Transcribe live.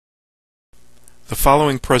The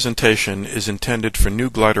following presentation is intended for new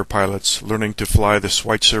glider pilots learning to fly the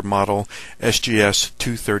Schweitzer model SGS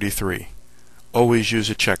 233. Always use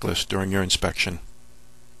a checklist during your inspection.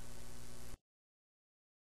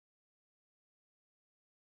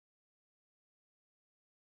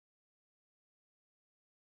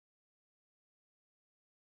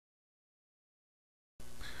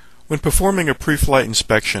 When performing a pre-flight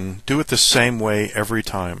inspection, do it the same way every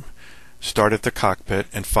time. Start at the cockpit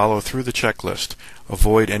and follow through the checklist.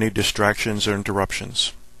 Avoid any distractions or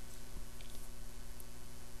interruptions.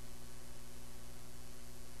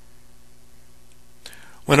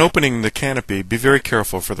 When opening the canopy, be very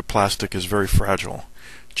careful, for the plastic is very fragile.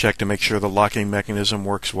 Check to make sure the locking mechanism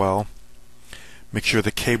works well. Make sure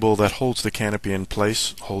the cable that holds the canopy in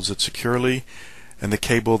place holds it securely, and the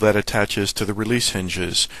cable that attaches to the release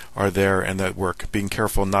hinges are there and that work, being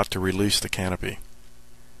careful not to release the canopy.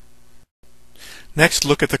 Next,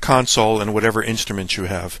 look at the console and whatever instruments you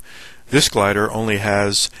have. This glider only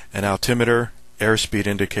has an altimeter, airspeed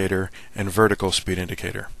indicator, and vertical speed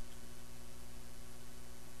indicator.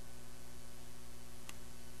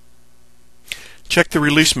 Check the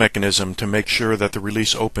release mechanism to make sure that the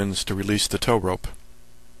release opens to release the tow rope.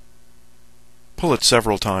 Pull it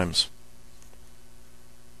several times.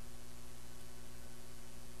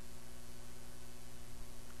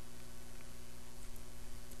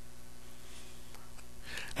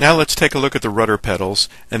 Now let's take a look at the rudder pedals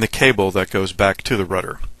and the cable that goes back to the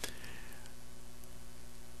rudder.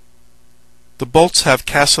 The bolts have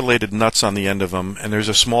castellated nuts on the end of them, and there's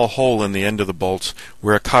a small hole in the end of the bolts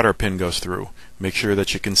where a cotter pin goes through. Make sure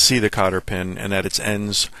that you can see the cotter pin and that its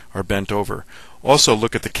ends are bent over. Also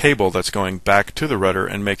look at the cable that's going back to the rudder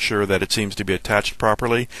and make sure that it seems to be attached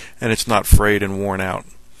properly and it's not frayed and worn out.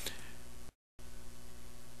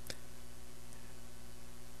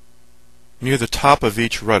 Near the top of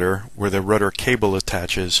each rudder, where the rudder cable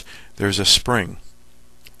attaches, there's a spring.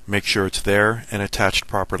 Make sure it's there and attached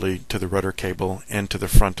properly to the rudder cable and to the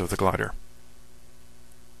front of the glider.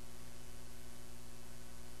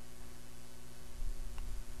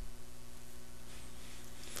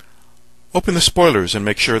 Open the spoilers and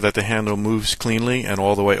make sure that the handle moves cleanly and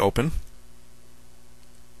all the way open.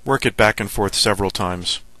 Work it back and forth several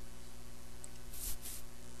times.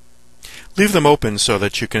 Leave them open so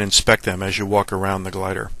that you can inspect them as you walk around the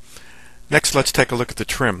glider. Next, let's take a look at the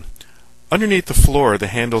trim. Underneath the floor, the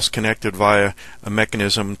handle's connected via a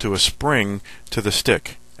mechanism to a spring to the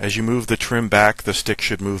stick. As you move the trim back, the stick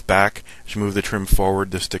should move back. As you move the trim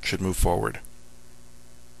forward, the stick should move forward.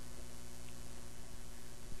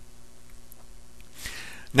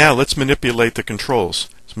 Now let's manipulate the controls.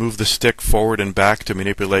 Let's move the stick forward and back to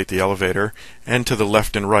manipulate the elevator, and to the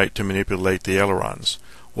left and right to manipulate the ailerons.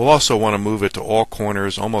 We'll also want to move it to all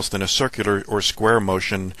corners almost in a circular or square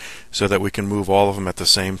motion so that we can move all of them at the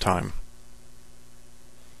same time.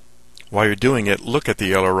 While you're doing it, look at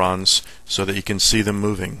the ailerons so that you can see them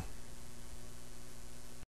moving.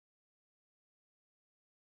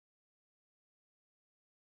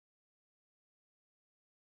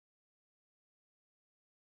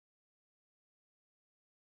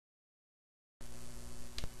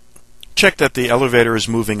 Check that the elevator is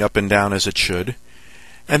moving up and down as it should,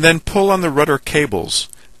 and then pull on the rudder cables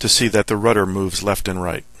to see that the rudder moves left and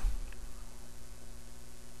right.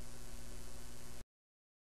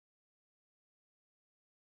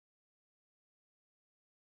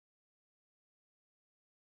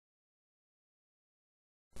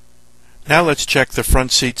 Now let's check the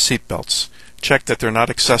front seat belts. Check that they're not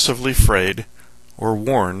excessively frayed or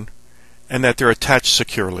worn, and that they're attached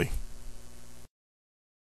securely.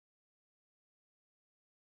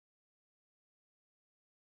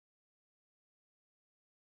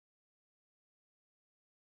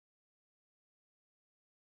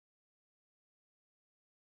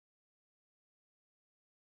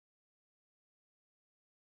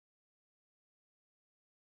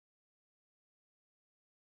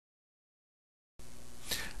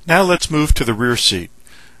 Now let's move to the rear seat.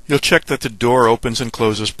 You'll check that the door opens and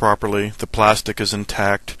closes properly, the plastic is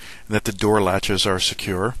intact, and that the door latches are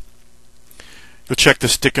secure. You'll check the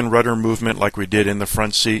stick and rudder movement like we did in the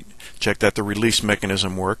front seat. Check that the release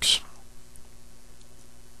mechanism works.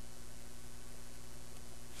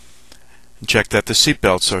 And check that the seat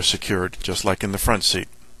belts are secured, just like in the front seat.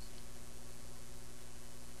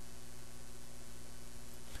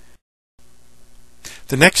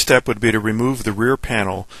 The next step would be to remove the rear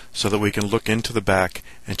panel so that we can look into the back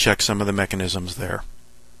and check some of the mechanisms there.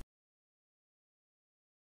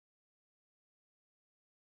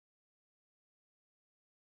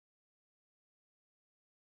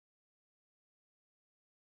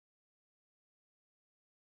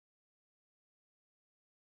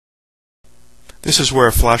 This is where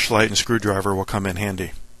a flashlight and screwdriver will come in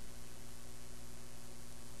handy.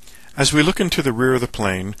 As we look into the rear of the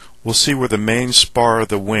plane, we'll see where the main spar of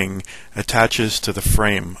the wing attaches to the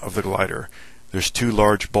frame of the glider. There's two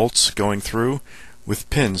large bolts going through with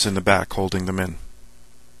pins in the back holding them in.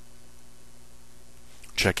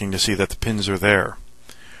 Checking to see that the pins are there.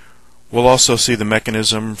 We'll also see the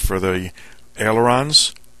mechanism for the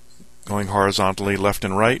ailerons going horizontally left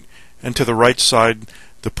and right, and to the right side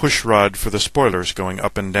the push rod for the spoilers going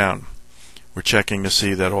up and down. We're checking to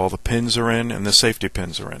see that all the pins are in and the safety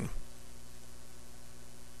pins are in.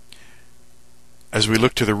 As we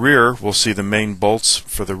look to the rear, we'll see the main bolts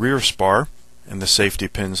for the rear spar and the safety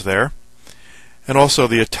pins there, and also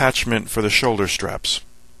the attachment for the shoulder straps.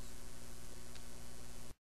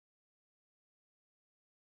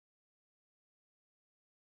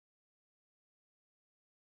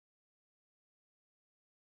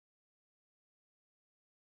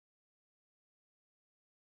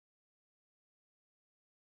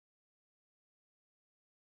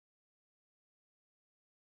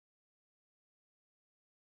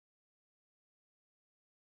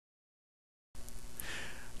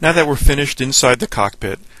 Now that we're finished inside the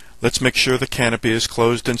cockpit, let's make sure the canopy is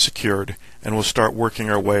closed and secured, and we'll start working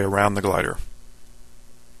our way around the glider.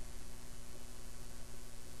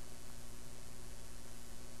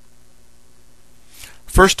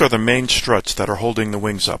 First are the main struts that are holding the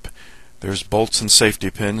wings up. There's bolts and safety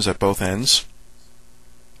pins at both ends.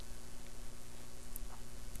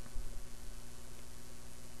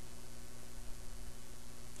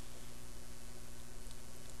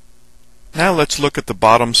 Now let's look at the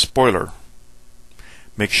bottom spoiler.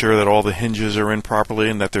 Make sure that all the hinges are in properly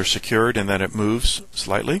and that they're secured and that it moves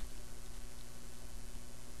slightly.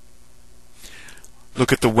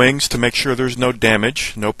 Look at the wings to make sure there's no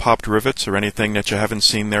damage, no popped rivets or anything that you haven't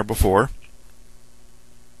seen there before.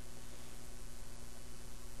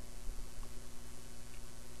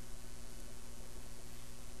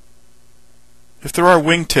 If there are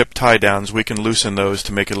wingtip tie downs, we can loosen those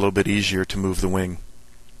to make it a little bit easier to move the wing.